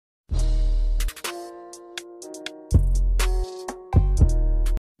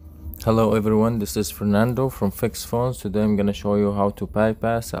Hello everyone, this is Fernando from Fix Phones. Today I'm gonna show you how to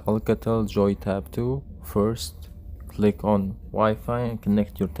bypass a Alcatel Joy Tab 2. First, click on Wi-Fi and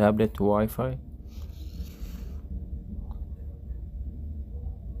connect your tablet to Wi-Fi.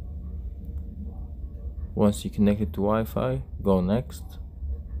 Once you connect it to Wi-Fi, go next.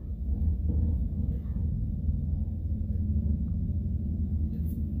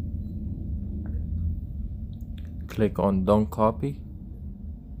 Click on Don't Copy.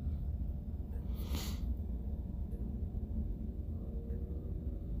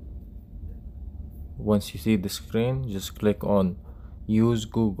 Once you see the screen, just click on Use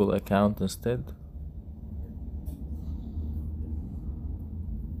Google account instead.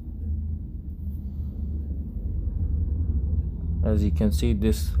 As you can see,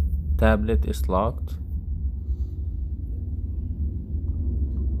 this tablet is locked.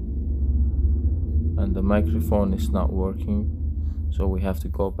 And the microphone is not working, so we have to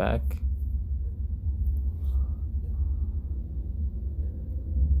go back.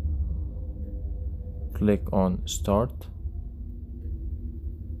 Click on Start,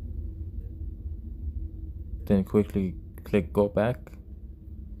 then quickly click Go Back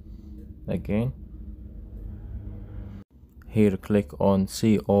again. Here click on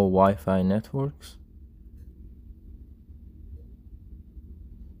See All Wi-Fi Networks,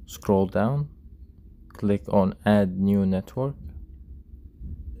 scroll down, click on Add New Network.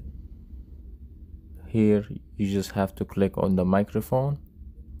 Here you just have to click on the microphone.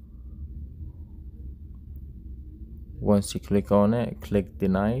 Once you click on it, click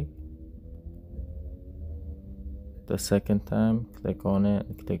Deny. The second time, click on it,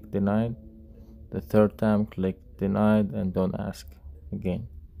 click Denied. The third time, click Denied and don't ask again.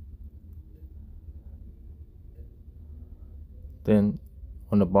 Then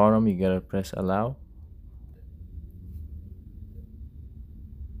on the bottom, you gotta press Allow.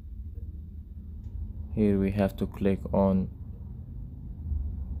 Here we have to click on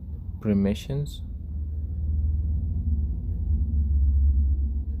Permissions.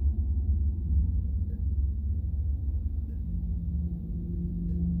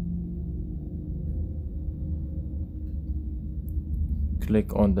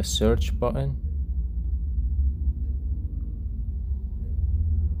 Click on the search button.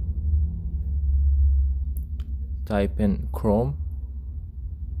 Type in Chrome.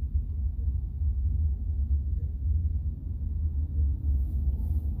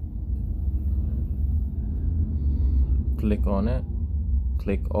 Click on it.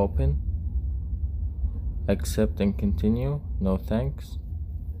 Click Open. Accept and continue. No thanks.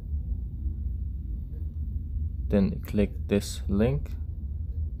 Then click this link.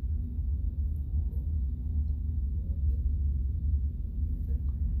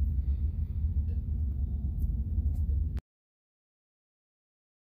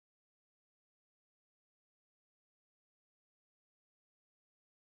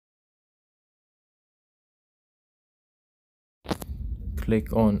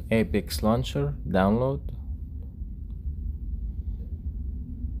 Click on Apex Launcher, download.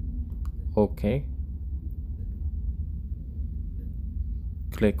 OK.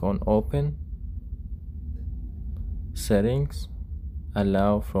 Click on Open. Settings,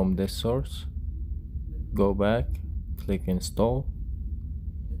 allow from this source. Go back, click Install.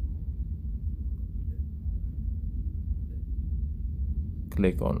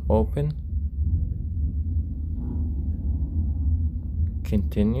 Click on Open.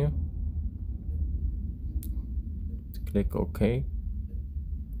 Continue. Click OK.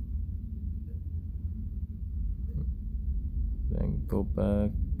 Then go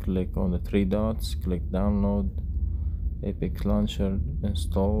back, click on the three dots, click Download, Apex Launcher,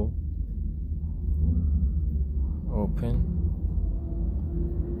 Install, Open.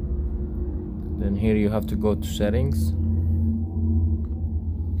 Then here you have to go to Settings,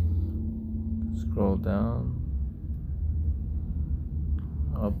 scroll down.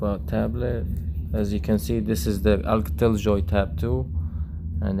 About tablet, as you can see, this is the Alcatel Joy Tab 2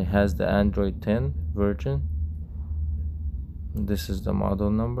 and it has the Android 10 version. This is the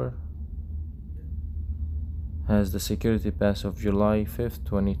model number. Has the security pass of July 5th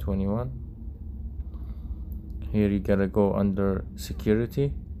 2021. Here you gotta go under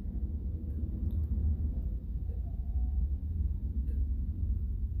security.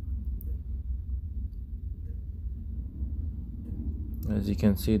 As you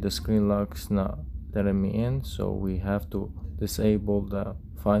can see, the screen lock's not letting me in, so we have to disable the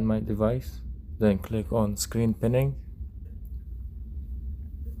Find My Device. Then click on Screen Pinning.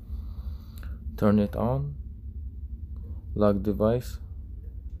 Turn it on. Lock device.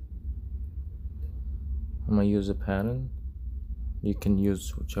 I'm gonna use a pattern. You can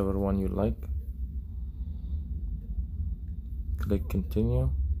use whichever one you like. Click continue,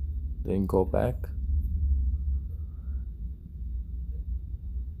 then go back.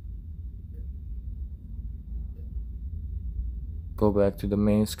 Go back to the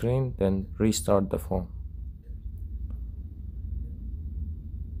main screen, then restart the phone.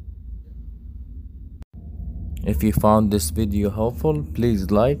 If you found this video helpful,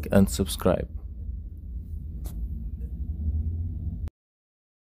 please like and subscribe.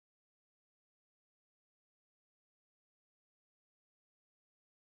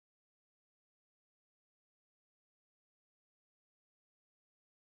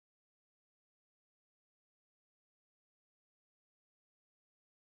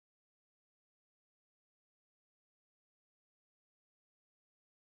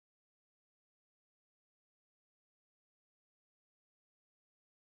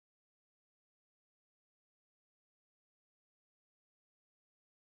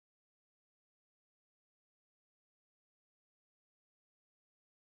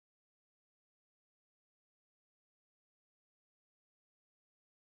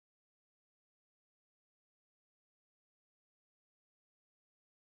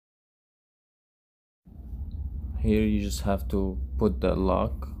 Here you just have to put the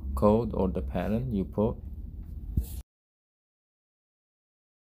lock code or the pattern you put.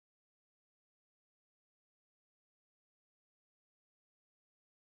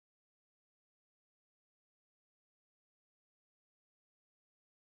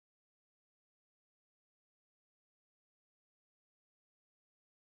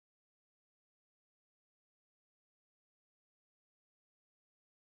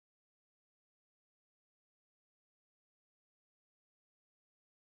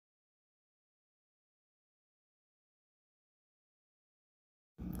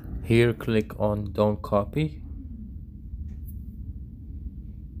 Here click on don't copy.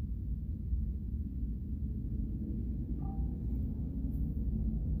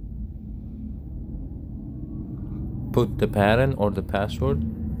 Put the pattern or the password.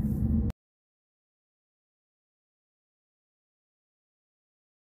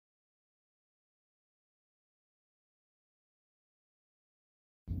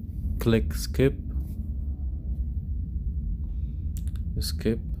 Click skip.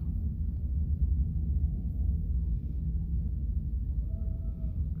 Skip.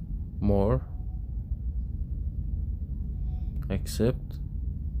 More. Accept.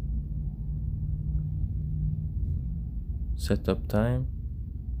 Setup time.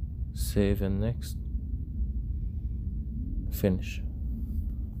 Save and next. Finish.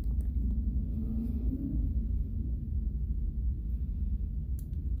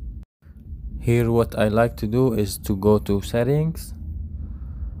 Here what I like to do is to go to settings,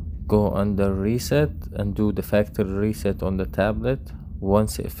 go under reset and do the factory reset on the tablet.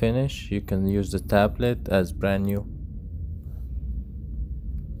 Once it finish, you can use the tablet as brand new.